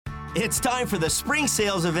It's time for the spring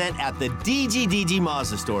sales event at the DGDG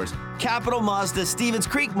Mazda stores. Capital Mazda, Stevens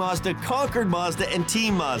Creek Mazda, Concord Mazda, and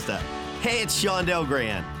Team Mazda. Hey, it's Shondell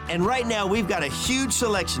Grand. And right now, we've got a huge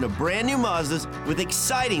selection of brand new Mazdas with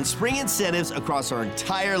exciting spring incentives across our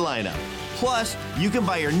entire lineup. Plus, you can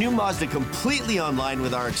buy your new Mazda completely online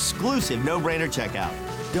with our exclusive no-brainer checkout.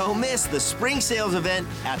 Don't miss the spring sales event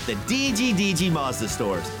at the DGDG Mazda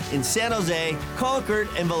stores in San Jose, Concord,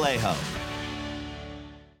 and Vallejo.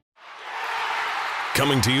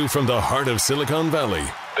 Coming to you from the heart of Silicon Valley,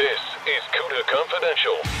 this is CUDA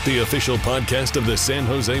Confidential, the official podcast of the San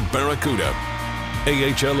Jose Barracuda,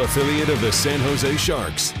 AHL affiliate of the San Jose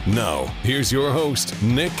Sharks. Now, here's your host,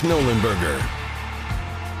 Nick Nolenberger.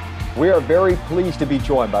 We are very pleased to be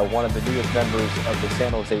joined by one of the newest members of the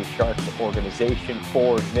San Jose Sharks organization,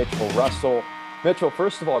 forward Mitchell Russell. Mitchell,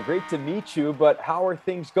 first of all, great to meet you, but how are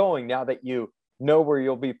things going now that you know where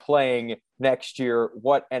you'll be playing next year,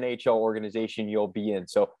 what NHL organization you'll be in?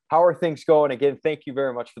 So how are things going? Again, thank you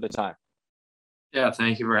very much for the time. Yeah,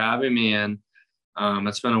 thank you for having me. And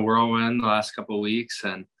it's been a whirlwind the last couple of weeks.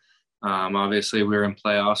 And obviously we were in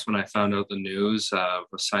playoffs when I found out the news of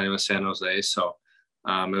signing with San Jose. So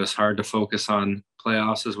it was hard to focus on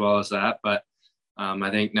playoffs as well as that. But I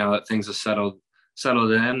think now that things have settled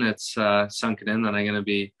in, it's sunk it in that I'm going to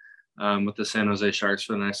be with the San Jose Sharks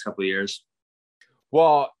for the next couple of years.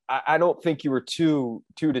 Well, I don't think you were too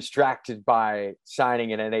distracted by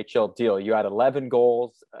signing an NHL deal. You had 11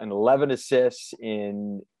 goals and 11 assists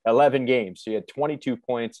in 11 games. So you had 22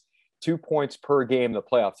 points, 2 points per game in the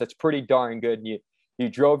playoffs. That's pretty darn good. And you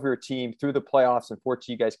drove your team through the playoffs.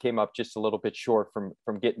 Unfortunately, you guys came up just a little bit short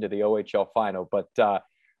from getting to the OHL final. But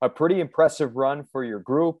a pretty impressive run for your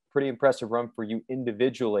group, pretty impressive run for you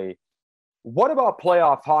individually. What about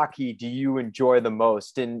playoff hockey do you enjoy the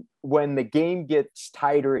most? And when the game gets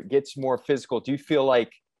tighter, it gets more physical, do you feel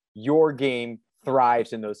like your game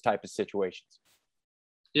thrives in those type of situations?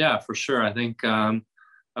 Yeah, for sure. I think I've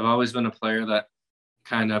always been a player that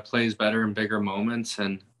kind of plays better in bigger moments.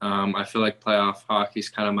 And I feel like playoff hockey is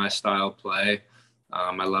kind of my style of play.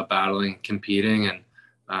 I love battling, competing.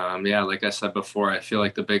 And yeah, like I said before, I feel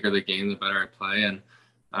like the bigger the game, the better I play. And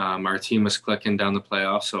our team was clicking down the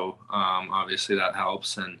playoffs, so obviously that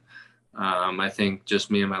helps. And I think just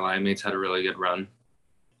me and my line mates had a really good run.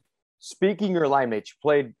 Speaking of your line mates, you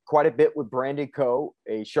played quite a bit with Brandon Coe,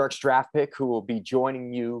 a Sharks draft pick who will be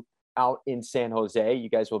joining you out in San Jose. You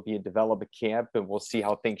guys will be in development camp, and we'll see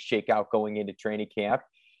how things shake out going into training camp.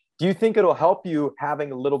 Do you think it'll help you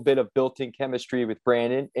having a little bit of built-in chemistry with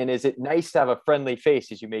Brandon? And is it nice to have a friendly face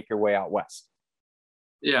as you make your way out west?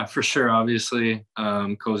 Yeah, for sure. Obviously,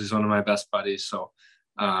 Cozy's one of my best buddies. So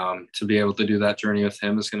to be able to do that journey with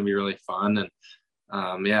him is going to be really fun.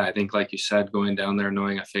 And yeah, I think like you said, going down there,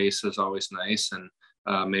 knowing a face is always nice and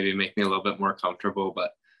maybe make me a little bit more comfortable.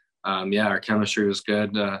 But yeah, our chemistry was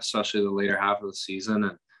good, especially the later half of the season.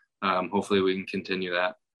 And hopefully we can continue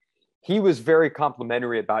that. He was very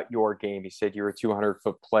complimentary about your game. He said you're a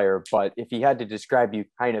 200-foot player, but if he had to describe you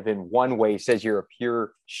kind of in one way, he says you're a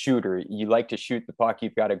pure shooter. You like to shoot the puck.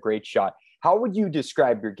 You've got a great shot. How would you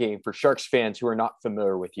describe your game for Sharks fans who are not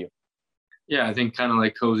familiar with you? Yeah, I think kind of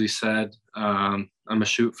like Cozy said, I'm a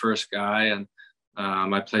shoot first guy, and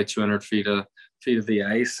I play 200 feet of the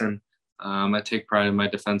ice, and I take pride in my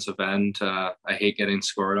defensive end. I hate getting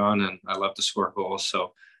scored on, and I love to score goals.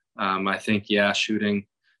 So I think, yeah, shooting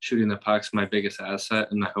the puck's my biggest asset,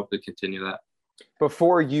 and I hope to continue that.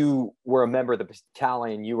 Before you were a member of the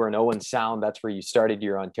battalion, you were in Owen Sound. That's where you started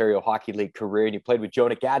your Ontario Hockey League career, and you played with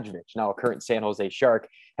Jonah Gadjevich, now a current San Jose Shark.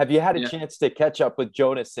 Have you had a chance to catch up with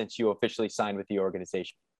Jonah since you officially signed with the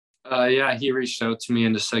organization? Yeah, he reached out to me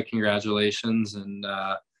and just said congratulations, and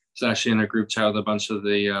it's actually in a group chat with a bunch of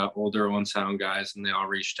the older Owen Sound guys, and they all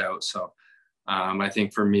reached out. So I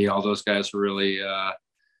think for me, all those guys were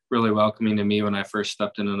really welcoming to me when I first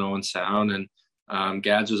stepped in an Owen Sound. And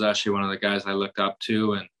Gads was actually one of the guys I looked up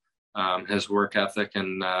to, and his work ethic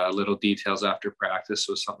and little details after practice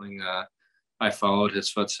was something I followed his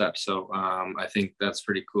footsteps. So I think that's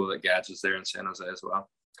pretty cool that Gads is there in San Jose as well.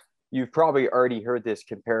 You've probably already heard this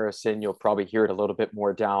comparison. You'll probably hear it a little bit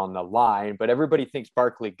more down the line, but everybody thinks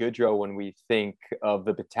Barclay Goodrow when we think of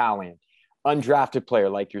the battalion. Undrafted player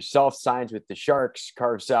like yourself, signs with the Sharks,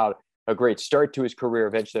 carves out a great start to his career.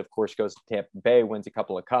 Eventually, of course, goes to Tampa Bay, wins a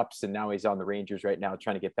couple of cups, and now he's on the Rangers right now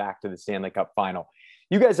trying to get back to the Stanley Cup final.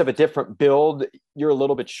 You guys have a different build. You're a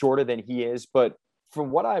little bit shorter than he is, but from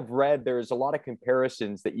what I've read, there's a lot of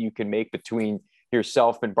comparisons that you can make between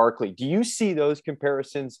yourself and Barclay. Do you see those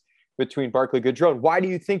comparisons between Barclay Goodrow? And why do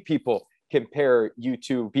you think people compare you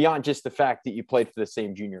two beyond just the fact that you played for the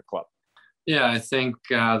same junior club? Yeah, I think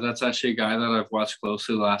that's actually a guy that I've watched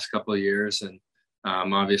closely the last couple of years, and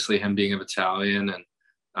obviously him being an Italian,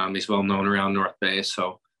 and he's well known around North Bay.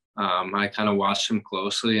 So I kind of watched him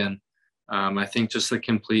closely, and I think just the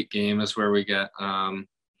complete game is where we get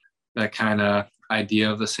that kind of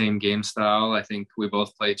idea of the same game style. I think we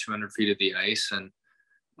both play 200 feet of the ice, and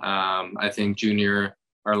I think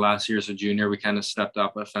our last year as a junior, we kind of stepped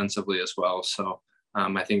up offensively as well. So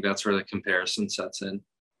I think that's where the comparison sets in.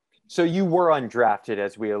 So you were undrafted,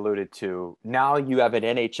 as we alluded to. Now you have an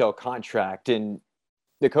NHL contract, and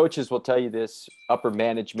the coaches will tell you this, upper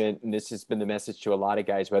management, and this has been the message to a lot of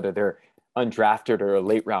guys, whether they're undrafted or a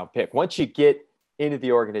late round pick. Once you get into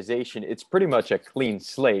the organization, it's pretty much a clean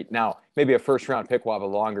slate. Now, maybe a first round pick will have a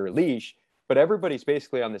longer leash, but everybody's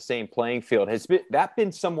basically on the same playing field. Has that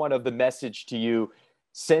been somewhat of the message to you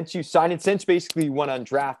since you signed and since basically you went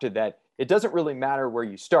undrafted, that it doesn't really matter where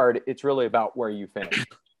you start, it's really about where you finish?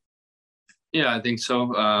 Yeah, I think so.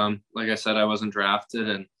 Like I said, I wasn't drafted,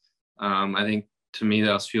 and I think to me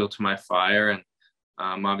that was fuel to my fire. And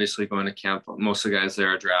obviously going to camp, most of the guys there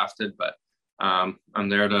are drafted, but I'm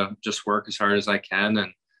there to just work as hard as I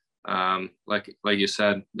can. And like you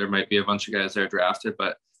said, there might be a bunch of guys there drafted,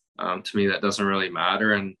 but to me that doesn't really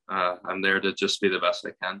matter. And I'm there to just be the best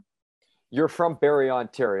I can. You're from Barrie,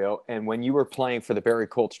 Ontario, and when you were playing for the Barrie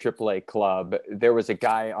Colts AAA club, there was a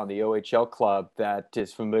guy on the OHL club that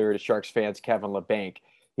is familiar to Sharks fans, Kevin Labanc.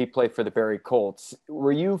 He played for the Barrie Colts.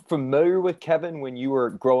 Were you familiar with Kevin when you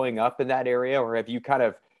were growing up in that area, or have you kind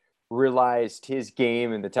of realized his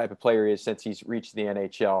game and the type of player he is since he's reached the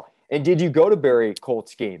NHL? And did you go to Barrie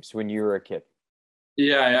Colts games when you were a kid?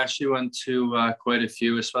 Yeah, I actually went to quite a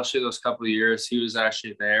few, especially those couple of years. He was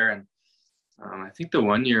actually there, and I think the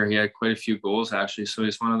one year he had quite a few goals, actually. So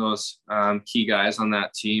he's one of those key guys on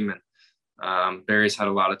that team. And Barrie's had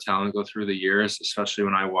a lot of talent go through the years, especially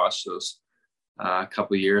when I watched those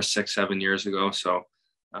couple of years, 6-7 years ago. So,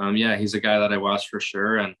 yeah, he's a guy that I watched for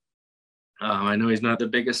sure. And I know he's not the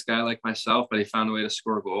biggest guy like myself, but he found a way to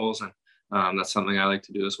score goals. And that's something I like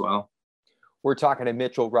to do as well. We're talking to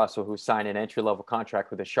Mitchell Russell, who signed an entry-level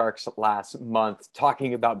contract with the Sharks last month,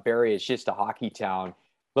 talking about Barrie as just a hockey town.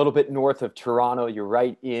 A little bit north of Toronto. You're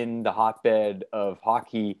right in the hotbed of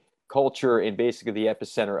hockey culture and basically the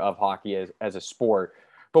epicenter of hockey as a sport.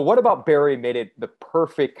 But what about Barrie made it the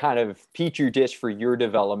perfect kind of petri dish for your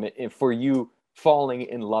development and for you falling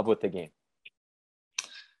in love with the game?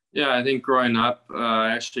 Yeah, I think growing up,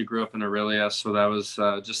 I actually grew up in Orillia, so that was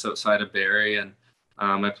just outside of Barrie. And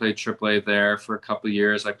I played AAA there for a couple of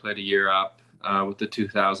years. I played a year up with the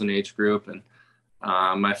 2000 age group, and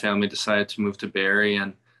my family decided to move to Barrie,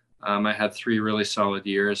 and I had 3 really solid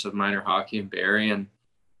years of minor hockey in Barrie. And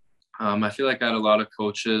I feel like I had a lot of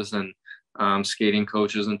coaches and skating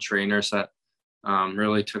coaches and trainers that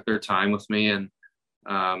really took their time with me and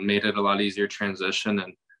made it a lot easier transition.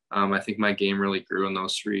 And I think my game really grew in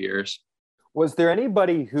those 3 years. Was there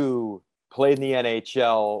anybody who played in the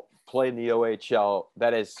NHL, played in the OHL,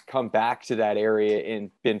 that has come back to that area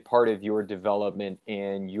and been part of your development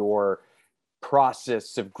and your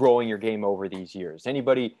process of growing your game over these years?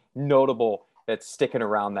 Anybody notable that's sticking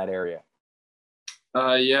around that area?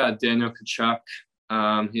 Yeah, Daniel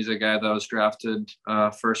Tkachuk. He's a guy that was drafted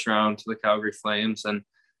first round to the Calgary Flames,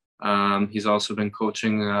 and he's also been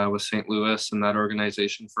coaching with St. Louis and that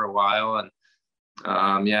organization for a while.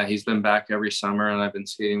 And yeah, he's been back every summer, and I've been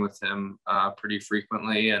skating with him pretty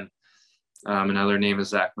frequently. And another name is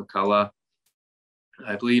Zach McCullough.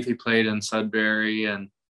 I believe he played in Sudbury and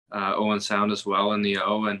Owen Sound as well in the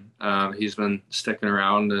O, and he's been sticking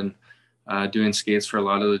around and doing skates for a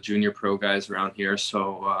lot of the junior pro guys around here.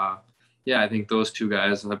 So yeah, I think those 2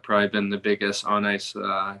 guys have probably been the biggest on ice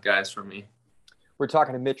guys for me. We're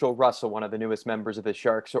talking to Mitchell Russell, one of the newest members of the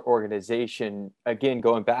Sharks organization. Again,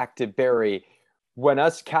 going back to Barrie, when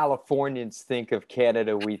us Californians think of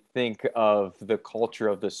Canada, we think of the culture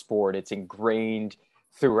of the sport. It's ingrained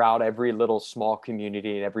throughout every little small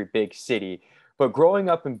community and every big city. But growing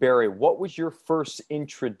up in Barrie, what was your first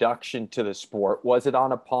introduction to the sport? Was it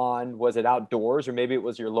on a pond? Was it outdoors? Or maybe it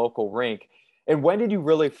was your local rink? And when did you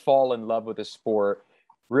really fall in love with the sport,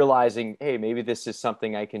 realizing, hey, maybe this is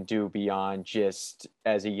something I can do beyond just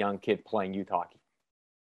as a young kid playing youth hockey?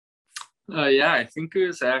 Yeah, I think it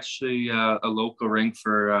was actually a local rink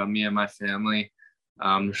for me and my family.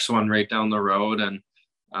 There's one right down the road. And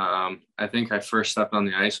I think I first stepped on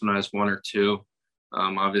the ice when I was 1 or 2.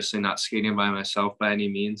 Obviously not skating by myself by any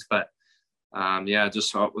means, but yeah,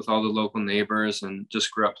 just with all the local neighbors, and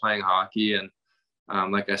just grew up playing hockey. And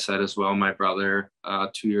like I said as well, my brother,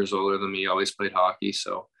 2 years older than me, always played hockey.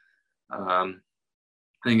 So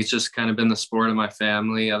I think it's just kind of been the sport of my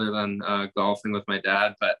family, other than golfing with my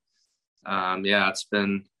dad. But yeah, it's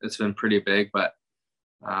been pretty big. But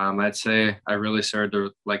I'd say I really started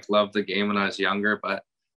to love the game when I was younger. But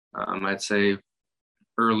I'd say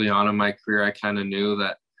early on in my career, I kind of knew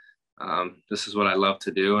that this is what I love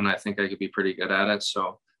to do, and I think I could be pretty good at it.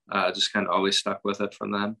 So just kind of always stuck with it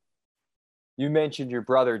from then. You mentioned your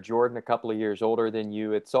brother Jordan, a couple of years older than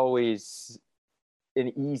you. It's always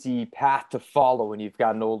an easy path to follow when you've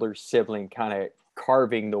got an older sibling kind of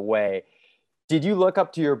carving the way. Did you look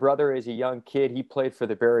up to your brother as a young kid? He played for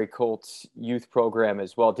the Barrie Colts youth program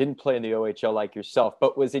as well. Didn't play in the OHL like yourself,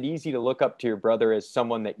 but was it easy to look up to your brother as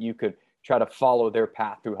someone that you could try to follow their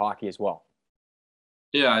path through hockey as well?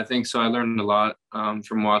 Yeah, I think so. I learned a lot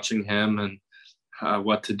from watching him and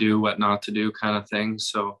what to do, what not to do kind of thing.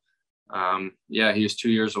 So yeah, he was 2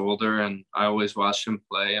 years older, and I always watched him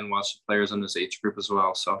play and watched the players in his age group as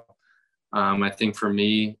well. So I think for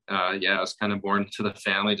me, yeah, I was kind of born to the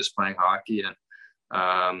family just playing hockey.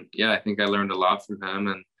 And yeah, I think I learned a lot from him,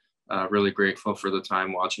 and really grateful for the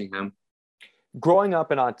time watching him. Growing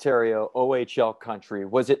up in Ontario, OHL country,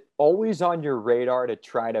 was it always on your radar to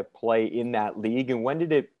try to play in that league? And when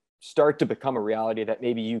did it start to become a reality that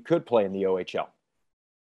maybe you could play in the OHL?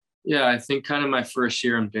 Yeah, I think kind of my first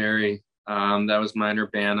year in Barrie, that was minor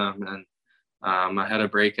Bantam, and I had a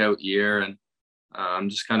breakout year, and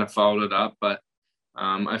just kind of followed it up. But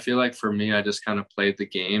I feel like for me, I just kind of played the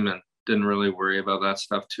game and didn't really worry about that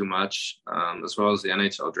stuff too much. As well as the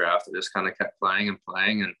NHL draft, I just kind of kept playing and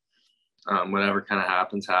playing, and whatever kind of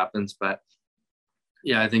happens. But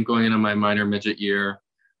yeah, I think going into my minor midget year,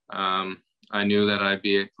 I knew that I'd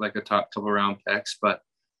be like a top couple round picks, but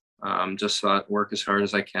just thought work as hard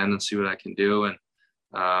as I can and see what I can do. And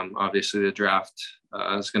obviously the draft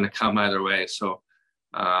is going to come either way. So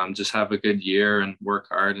just have a good year and work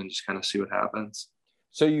hard and just kind of see what happens.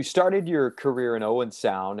 So you started your career in Owen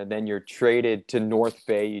Sound, and then you're traded to North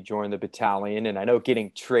Bay. You joined the battalion, and I know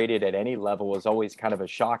getting traded at any level was always kind of a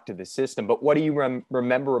shock to the system. But what do you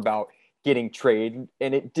remember about getting traded?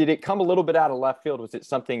 And did it come a little bit out of left field? Was it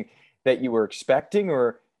something that you were expecting,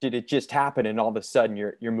 or did it just happen and all of a sudden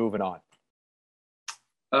you're moving on?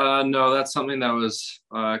 No, that's something that was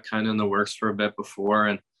kind of in the works for a bit before,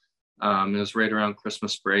 and it was right around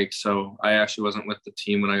Christmas break. So I actually wasn't with the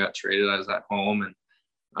team when I got traded. I was at home, and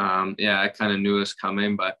yeah, I kind of knew this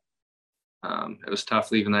coming, but it was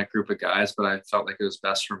tough leaving that group of guys, but I felt like it was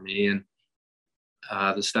best for me.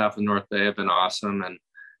 And the staff of North Bay have been awesome, and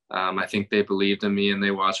I think they believed in me, and they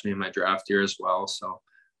watched me in my draft year as well. So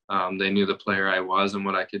they knew the player I was and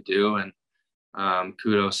what I could do, and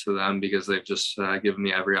kudos to them, because they've just given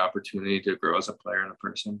me every opportunity to grow as a player and a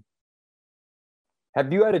person.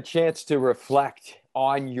 Have you had a chance to reflect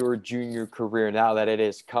on your junior career now that it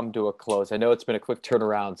has come to a close? I know it's been a quick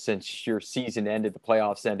turnaround since your season ended, the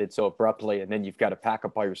playoffs ended so abruptly, and then you've got to pack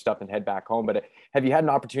up all your stuff and head back home. But have you had an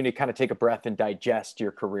opportunity to kind of take a breath and digest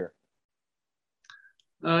your career?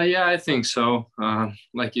 Yeah, I think so.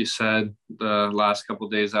 Like you said, the last couple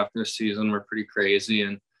of days after the season were pretty crazy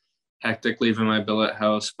and hectic leaving my billet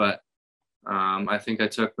house. But I think I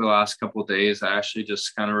took the last couple of days. I actually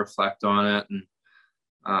just kind of reflect on it and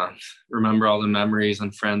remember all the memories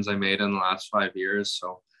and friends I made in the last 5 years.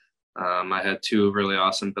 So I had 2 really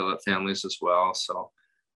awesome billet families as well. So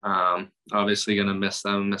obviously going to miss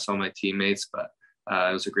them, miss all my teammates, but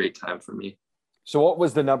it was a great time for me. So what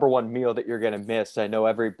was the number one meal that you're going to miss? I know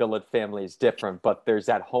every billet family is different, but there's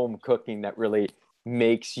that home cooking that really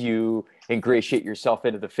makes you ingratiate yourself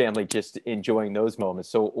into the family, just enjoying those moments.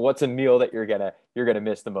 So what's a meal that you're going to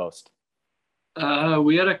miss the most?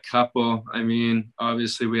 We had a couple. I mean,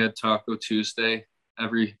 obviously we had Taco Tuesday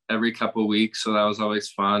every couple of weeks, so that was always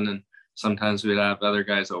fun. And sometimes we'd have other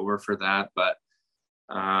guys over for that. But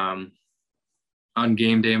on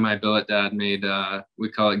game day, my billet dad made we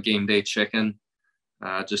call it game day chicken,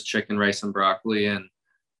 just chicken, rice, and broccoli, and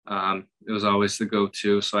it was always the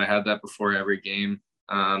go-to. So I had that before every game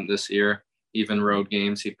this year. Even road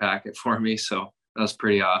games, he'd pack it for me. So that was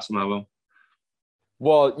pretty awesome of him.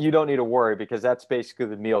 Well, you don't need to worry, because that's basically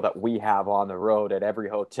the meal that we have on the road at every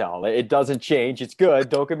hotel. It doesn't change. It's good.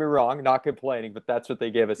 Don't get me wrong. Not complaining, but that's what they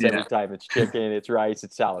give us every time. It's chicken, it's rice,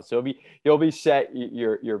 it's salad. So you'll be set.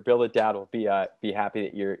 Your billet dad will be happy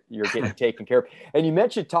that you're getting taken care of. And you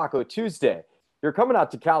mentioned Taco Tuesday. You're coming out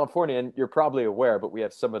to California, and you're probably aware, but we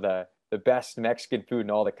have some of the best Mexican food in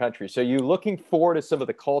all the country. So you looking forward to some of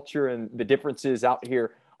the culture and the differences out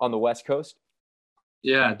here on the West Coast?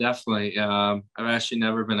 Yeah, definitely. I've actually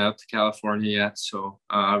never been out to California yet, so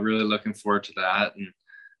really looking forward to that.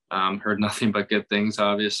 And heard nothing but good things.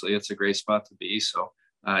 Obviously, it's a great spot to be. So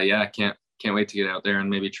yeah, I can't can't wait to get out there and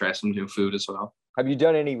maybe try some new food as well. Have you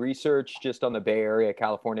done any research just on the Bay Area,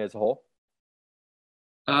 California as a whole?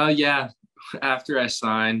 Yeah. After I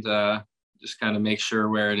signed, just kind of make sure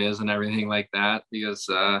where it is and everything like that, because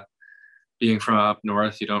being from up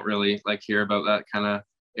north, you don't really like hear about that kind of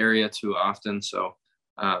area too often. So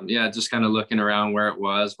yeah, just kind of looking around where it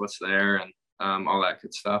was, what's there, and all that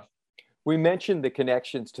good stuff. We mentioned the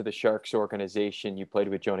connections to the Sharks organization. You played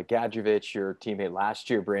with Jonah Gadjovich, your teammate last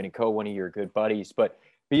year, Brandon Coe, one of your good buddies. But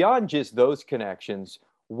beyond just those connections,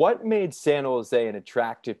 what made San Jose an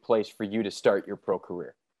attractive place for you to start your pro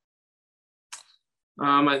career?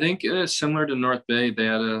 I think it's similar to North Bay. They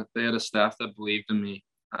had a staff that believed in me,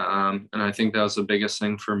 and I think that was the biggest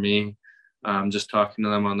thing for me. Just talking to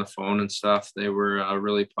them on the phone and stuff, they were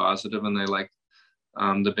really positive, and they liked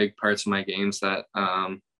the big parts of my games that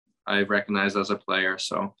I recognized as a player.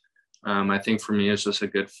 So I think for me, it's just a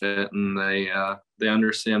good fit, and they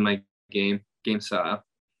understand my game style.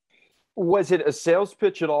 Was it a sales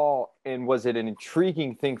pitch at all? And was it an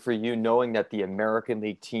intriguing thing for you knowing that the American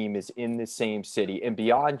League team is in the same city? And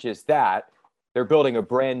beyond just that, they're building a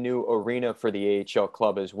brand new arena for the AHL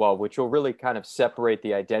club as well, which will really kind of separate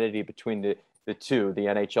the identity between the two, the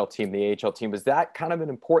NHL team, the AHL team. Was that kind of an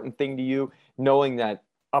important thing to you, knowing that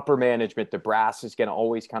upper management, the brass, is going to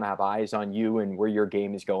always kind of have eyes on you and where your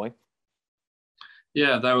game is going?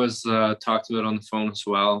 Yeah, that was talked about on the phone as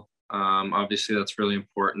well. Obviously, that's really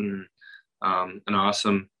important. An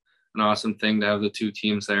awesome thing to have the two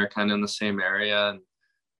teams there kind of in the same area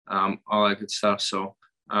and all that good stuff. So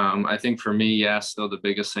I think for me, yeah, still the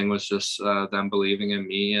biggest thing was just them believing in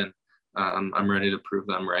me, and I'm ready to prove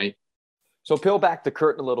them right. So peel back the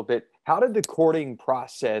curtain a little bit. How did the courting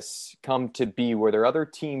process come to be? Were there other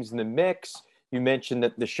teams in the mix? You mentioned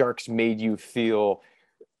that the Sharks made you feel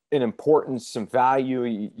an importance, some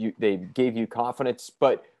value. They gave you confidence,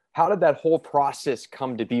 but how did that whole process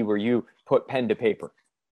come to be where you put pen to paper?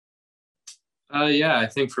 Yeah, I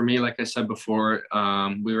think for me, like I said before,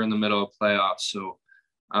 we were in the middle of playoffs. So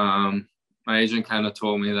my agent kind of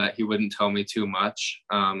told me that he wouldn't tell me too much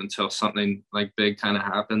until something like big kind of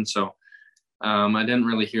happened. So I didn't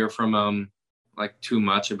really hear from him like too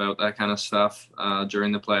much about that kind of stuff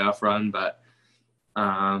during the playoff run. But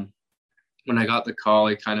when I got the call,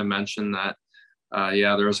 he kind of mentioned that,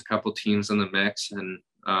 yeah, there was a couple teams in the mix, and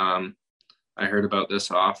I heard about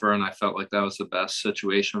this offer, and I felt like that was the best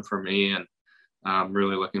situation for me, and I'm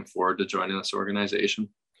really looking forward to joining this organization.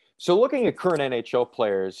 So looking at current NHL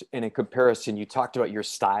players, and in comparison, you talked about your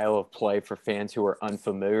style of play for fans who are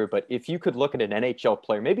unfamiliar, but if you could look at an NHL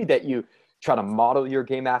player, maybe that you try to model your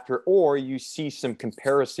game after, or you see some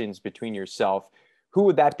comparisons between yourself, who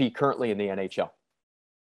would that be currently in the NHL?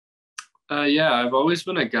 Yeah, I've always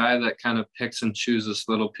been a guy that kind of picks and chooses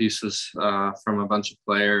little pieces from a bunch of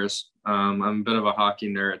players. I'm a bit of a hockey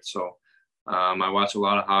nerd, so I watch a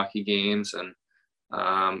lot of hockey games, and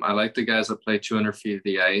I like the guys that play 200 feet of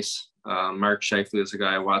the ice. Mark Scheifele is a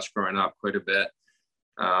guy I watched growing up quite a bit.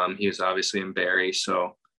 He was obviously in Barrie,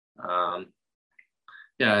 so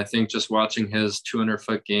yeah, I think just watching his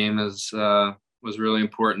 200-foot game was really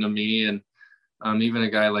important to me, and even a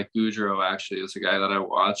guy like Gaudreau actually is a guy that I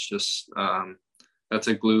watch. Just that's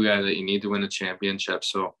a glue guy that you need to win a championship.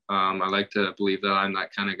 So I like to believe that I'm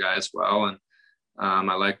that kind of guy as well, and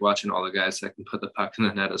I like watching all the guys that can put the puck in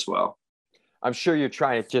the net as well. I'm sure you're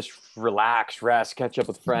trying to just relax, rest, catch up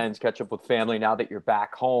with friends, catch up with family now that you're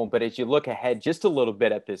back home. But as you look ahead just a little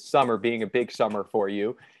bit at this summer, being a big summer for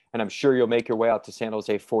you, and I'm sure you'll make your way out to San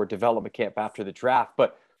Jose for development camp after the draft.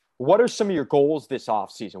 But what are some of your goals this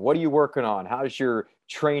offseason? What are you working on? How's your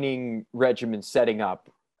training regimen setting up?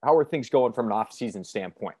 How are things going from an off-season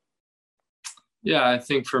standpoint? Yeah, I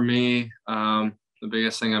think for me, the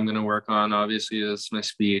biggest thing I'm going to work on, obviously, is my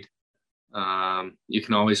speed. You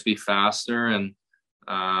can always be faster, and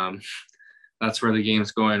that's where the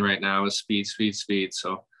game's going right now, is speed.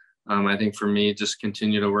 So I think for me, just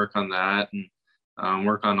continue to work on that, and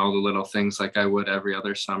work on all the little things like I would every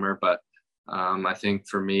other summer. But I think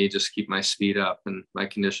for me, just keep my speed up, and my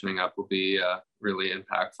conditioning up will be really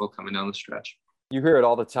impactful coming down the stretch. You hear it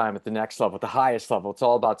all the time at the next level, at the highest level. It's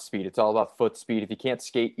all about speed. It's all about foot speed. If you can't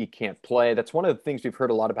skate, you can't play. That's one of the things we've heard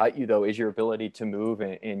a lot about you, though, is your ability to move,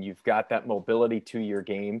 and you've got that mobility to your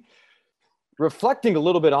game. Reflecting a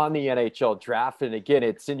little bit on the NHL draft, and again,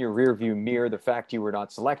 it's in your rearview mirror, the fact you were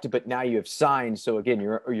not selected, but now you have signed. So again,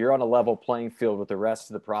 you're on a level playing field with the rest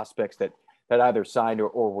of the prospects that either signed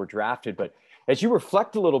or were drafted. But as you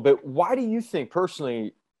reflect a little bit, why do you think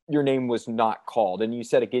personally your name was not called? And you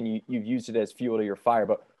said, again, you've used it as fuel to your fire,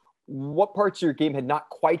 but what parts of your game had not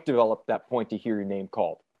quite developed that point to hear your name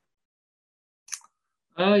called?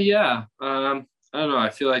 Yeah. I don't know. I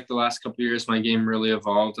feel like the last couple of years, my game really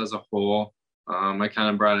evolved as a whole. I kind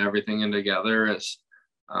of brought everything in together. As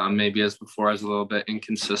maybe as before, I was a little bit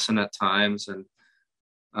inconsistent at times, and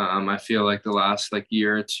I feel like the last like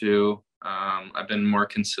year or two, I've been more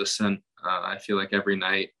consistent. I feel like every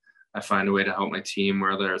night I find a way to help my team,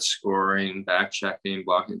 whether it's scoring, back checking,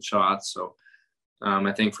 blocking shots. So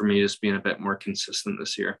I think for me, just being a bit more consistent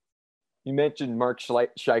this year. You mentioned Mark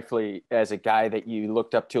Scheifele as a guy that you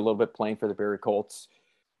looked up to a little bit playing for the Barrie Colts.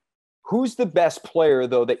 Who's the best player,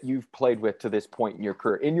 though, that you've played with to this point in your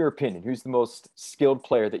career? In your opinion, who's the most skilled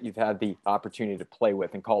player that you've had the opportunity to play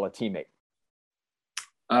with and call a teammate?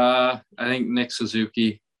 I think Nick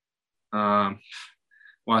Suzuki.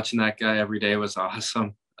 Watching that guy every day was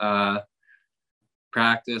awesome.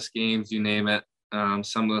 Practice, games, you name it.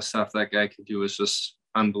 Some of the stuff that guy could do was just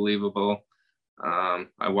unbelievable.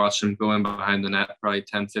 I watched him go in behind the net probably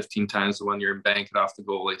 10, 15 times the 1 year and bank it off the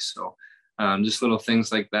goalie. So just little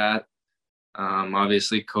things like that.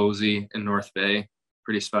 Obviously, Cozy in North Bay,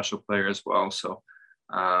 pretty special player as well. So,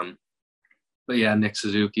 but yeah, Nick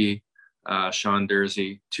Suzuki, Sean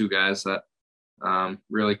Dursey, two guys that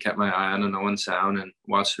really kept my eye on Owen Sound and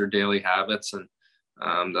watched their daily habits. And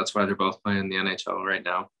that's why they're both playing in the NHL right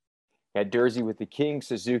now. Yeah, Dursey with the Kings,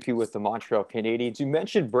 Suzuki with the Montreal Canadiens. You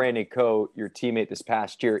mentioned Brandon Coe, your teammate this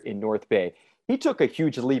past year in North Bay. He took a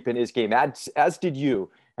huge leap in his game, as did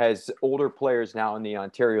you, as older players now in the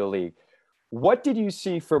Ontario League. What did you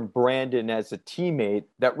see from Brandon as a teammate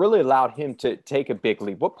that really allowed him to take a big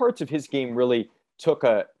leap? What parts of his game really took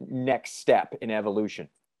a next step in evolution?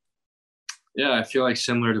 Yeah, I feel like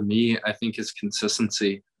similar to me, I think his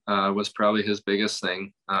consistency was probably his biggest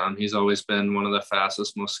thing. He's always been one of the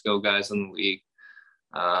fastest, most skilled guys in the league.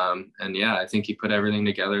 And yeah, I think he put everything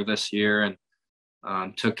together this year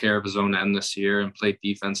and took care of his own end this year and played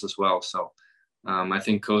defense as well. So I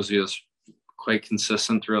think Cozy was quite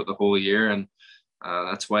consistent throughout the whole year. And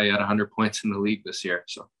that's why he had 100 points in the league this year.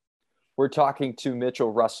 So we're talking to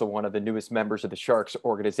Mitchell Russell, one of the newest members of the Sharks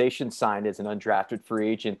organization, signed as an undrafted free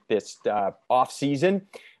agent this offseason.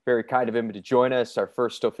 Very kind of him to join us, our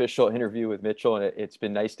first official interview with Mitchell. And it's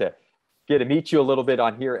been nice to get to meet you a little bit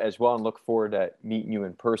on here as well, and look forward to meeting you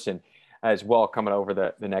in person as well coming over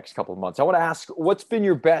the next couple of months. I want to ask, what's been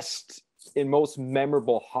your best and most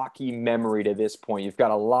memorable hockey memory to this point? You've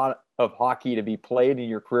got a lot of hockey to be played in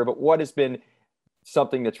your career, but what has been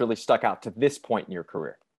something that's really stuck out to this point in your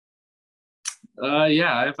career?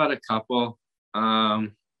 Yeah, I've had a couple.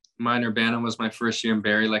 Minor Bantam was my first year in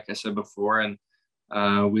Barrie, like I said before, and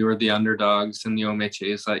we were the underdogs in the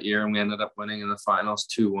OMHAs that year, and we ended up winning in the finals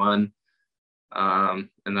 2-1.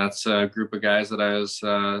 And that's a group of guys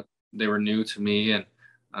that they were new to me, and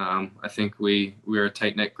I think we were a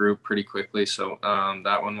tight-knit group pretty quickly. So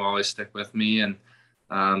that one will always stick with me, and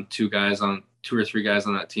two or three guys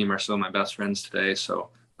on that team are still my best friends today. So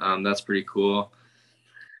that's pretty cool.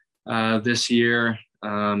 This year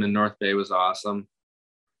in North Bay was awesome.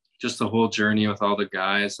 Just the whole journey with all the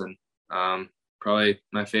guys, and probably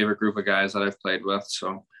my favorite group of guys that I've played with.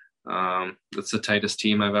 So it's the tightest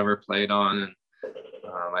team I've ever played on. And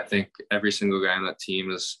I think every single guy on that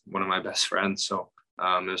team is one of my best friends. So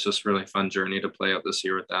it was just a really fun journey to play out this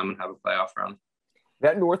year with them and have a playoff run.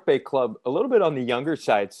 That North Bay club, a little bit on the younger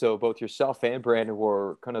side. So both yourself and Brandon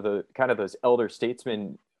were kind of those elder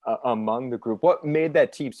statesmen among the group. What made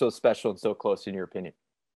that team so special and so close, in your opinion?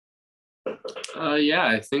 Yeah,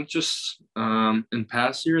 I think just in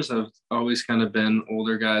past years, I've always kind of been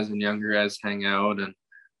older guys and younger guys hang out. And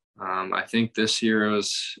I think this year it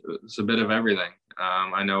was a bit of everything.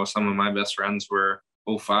 I know some of my best friends were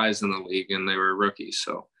 05s in the league and they were rookies.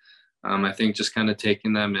 So I think just kind of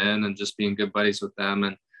taking them in and just being good buddies with them,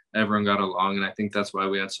 and everyone got along. And I think that's why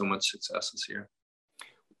we had so much success this year.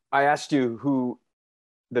 I asked you who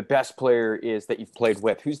the best player is that you've played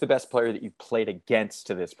with. Who's the best player that you've played against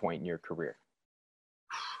to this point in your career?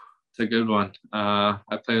 It's a good one. I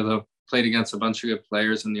played against a bunch of good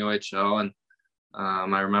players in the OHL, and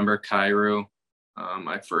I remember Kyrou.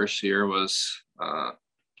 My first year was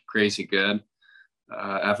crazy good.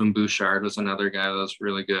 Evan Bouchard was another guy that was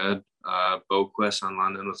really good. Boquist on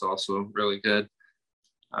London was also really good.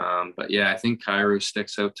 But yeah, I think Kyrou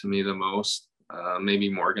sticks out to me the most. Maybe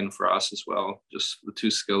Morgan Frost as well. Just the two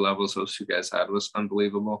skill levels those two guys had was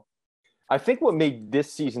unbelievable. I think what made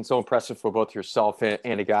this season so impressive for both yourself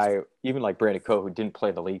and a guy even like Brandon Coe, who didn't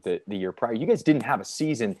play the league the year prior, you guys didn't have a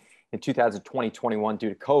season in 2020-21 due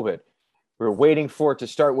to COVID. We were waiting for it to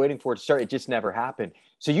start. It just never happened.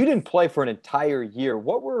 So you didn't play for an entire year.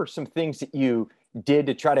 What were some things that you did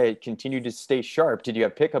to try to continue to stay sharp? Did you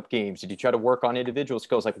have pickup games? Did you try to work on individual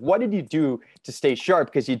skills? Like, what did you do to stay sharp?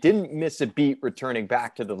 Because you didn't miss a beat returning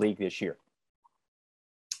back to the league this year.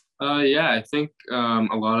 Yeah, I think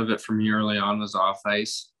a lot of it for me early on was off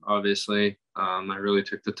ice. Obviously, I really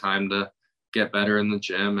took the time to get better in the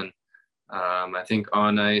gym, and I think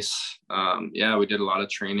on ice, yeah, we did a lot of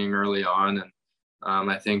training early on,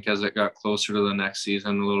 and I think as it got closer to the next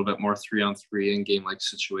season, a little bit more 3-on-3 in game-like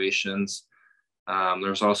situations.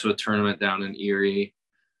 There was also a tournament down in Erie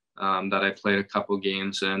that I played a couple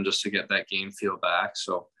games in just to get that game feel back.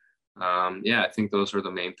 So, yeah, I think those are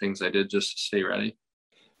the main things I did just to stay ready.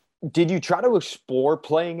 Did you try to explore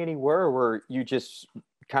playing anywhere, or were you just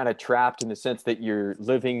kind of trapped in the sense that you're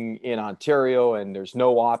living in Ontario and there's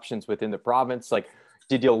no options within the province? Like,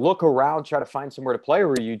 did you look around, try to find somewhere to play, or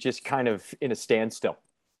were you just kind of in a standstill?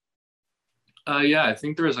 Yeah, I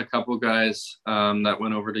think there was a couple guys that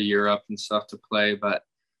went over to Europe and stuff to play, but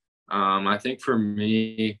I think for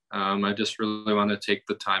me, I just really want to take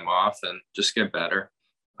the time off and just get better,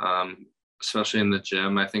 especially in the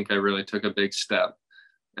gym. I think I really took a big step.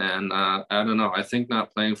 And I don't know, I think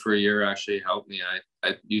not playing for a year actually helped me.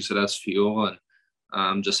 I use it as fuel,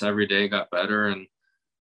 and just every day got better and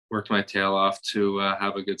worked my tail off to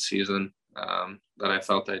have a good season that I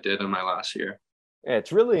felt I did in my last year. Yeah,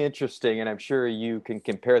 it's really interesting, and I'm sure you can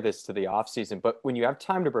compare this to the off season, but when you have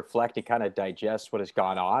time to reflect and kind of digest what has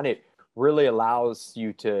gone on, it really allows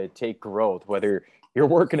you to take growth, whether you're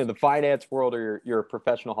working in the finance world or you're a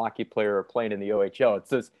professional hockey player or playing in the OHL. It's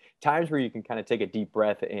those times where you can kind of take a deep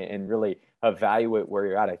breath and really evaluate where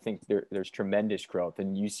you're at. I think there's tremendous growth,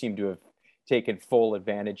 and you seem to have taken full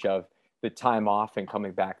advantage of the time off and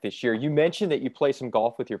coming back this year. You mentioned that you play some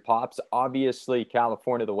golf with your pops. Obviously,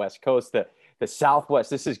 California, the West Coast, the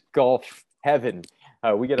Southwest, this is golf heaven.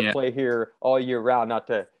 We get to play here all year round, not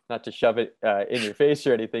to shove it in your face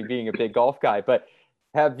or anything, being a big golf guy, but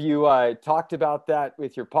have you talked about that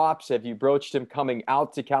with your pops? Have you broached him coming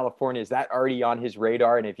out to California? Is that already on his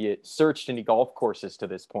radar? And have you searched any golf courses to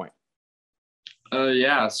this point?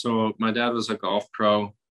 Yeah, so my dad was a golf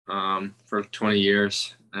pro for 20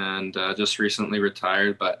 years and just recently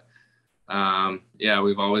retired. But yeah,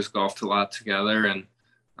 we've always golfed a lot together.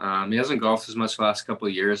 And he hasn't golfed as much the last couple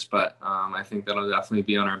of years, but I think that'll definitely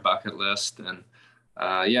be on our bucket list. And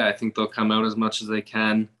yeah, I think they'll come out as much as they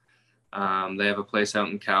can. They have a place out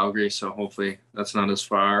in Calgary, so hopefully that's not as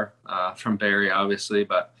far from Barrie, obviously,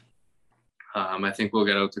 but I think we'll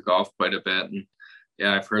get out to golf quite a bit. And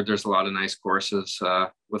yeah, I've heard there's a lot of nice courses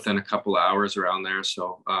within a couple of hours around there,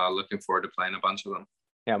 so looking forward to playing a bunch of them.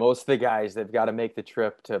 Yeah, most of the guys, they've got to make the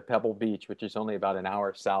trip to Pebble Beach, which is only about an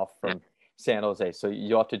hour south from San Jose, so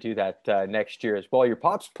you'll have to do that next year as well. Your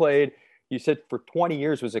pops played, you said, for 20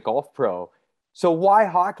 years, was a golf pro. So why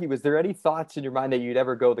hockey? Was there any thoughts in your mind that you'd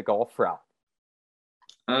ever go the golf route?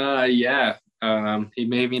 Yeah, he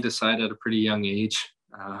made me decide at a pretty young age.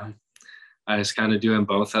 I was kind of doing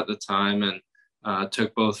both at the time and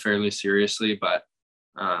took both fairly seriously. But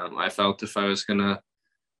I felt if I was gonna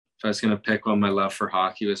pick one, my love for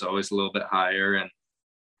hockey was always a little bit higher,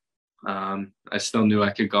 and I still knew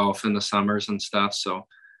I could golf in the summers and stuff. So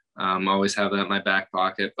always have that in my back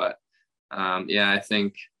pocket. But yeah, I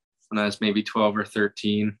think when I was maybe 12 or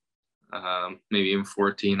 13, maybe even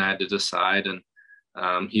 14, I had to decide, and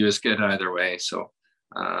he was good either way. So,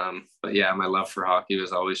 but yeah, my love for hockey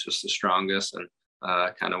was always just the strongest, and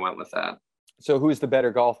kind of went with that. So who's the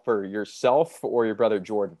better golfer, yourself or your brother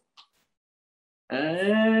Jordan?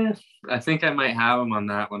 I think I might have him on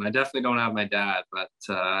that one. I definitely don't have my dad, but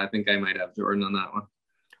I think I might have Jordan on that one.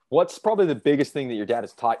 What's probably the biggest thing that your dad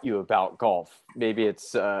has taught you about golf? Maybe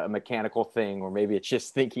it's a mechanical thing, or maybe it's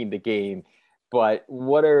just thinking the game. But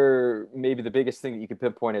what are maybe the biggest thing that you could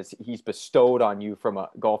pinpoint as he's bestowed on you from a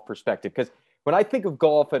golf perspective? Because when I think of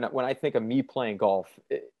golf and when I think of me playing golf,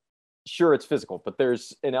 sure, it's physical, but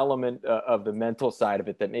there's an element of the mental side of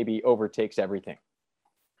it that maybe overtakes everything.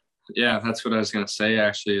 Yeah, that's what I was going to say,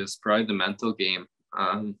 actually, is probably the mental game.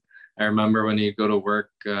 I remember when he'd go to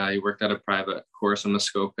work, he worked at a private course in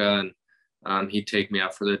Muskoka, and he'd take me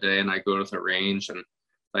out for the day, and I'd go to the range, and if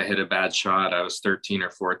I hit a bad shot, I was 13 or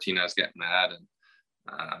 14, I was getting mad.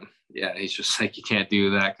 And yeah, he's just like, you can't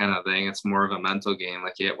do that kind of thing. It's more of a mental game.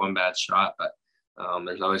 Like, you hit one bad shot, but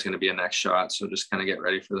there's always going to be a next shot. So just kind of get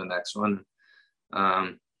ready for the next one.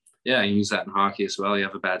 Yeah, you use that in hockey as well. You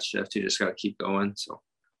have a bad shift, you just got to keep going. So.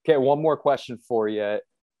 Okay, one more question for you.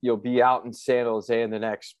 You'll be out in San Jose in the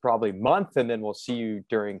next probably month, and then we'll see you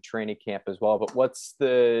during training camp as well. But what's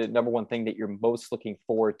the number one thing that you're most looking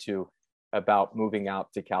forward to about moving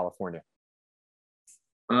out to California?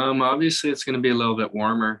 Obviously, it's going to be a little bit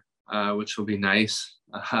warmer. which will be nice.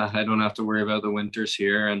 I don't have to worry about the winters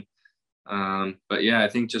here. And but yeah, I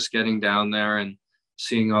think just getting down there and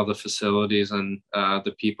seeing all the facilities and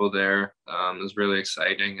the people there is really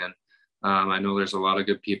exciting. And I know there's a lot of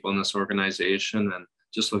good people in this organization, and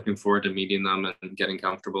just looking forward to meeting them and getting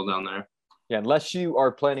comfortable down there. Yeah, unless you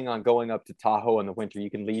are planning on going up to Tahoe in the winter,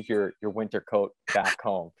 you can leave your winter coat back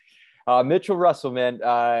home. Mitchell Russell, man,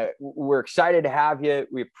 we're excited to have you.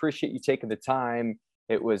 We appreciate you taking the time.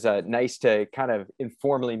 It was nice to kind of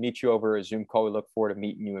informally meet you over a Zoom call. We look forward to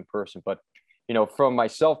meeting you in person. But, you know, from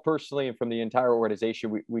myself personally and from the entire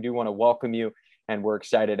organization, we do want to welcome you, and we're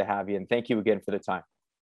excited to have you. And thank you again for the time.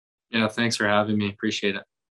 Yeah, thanks for having me. Appreciate it.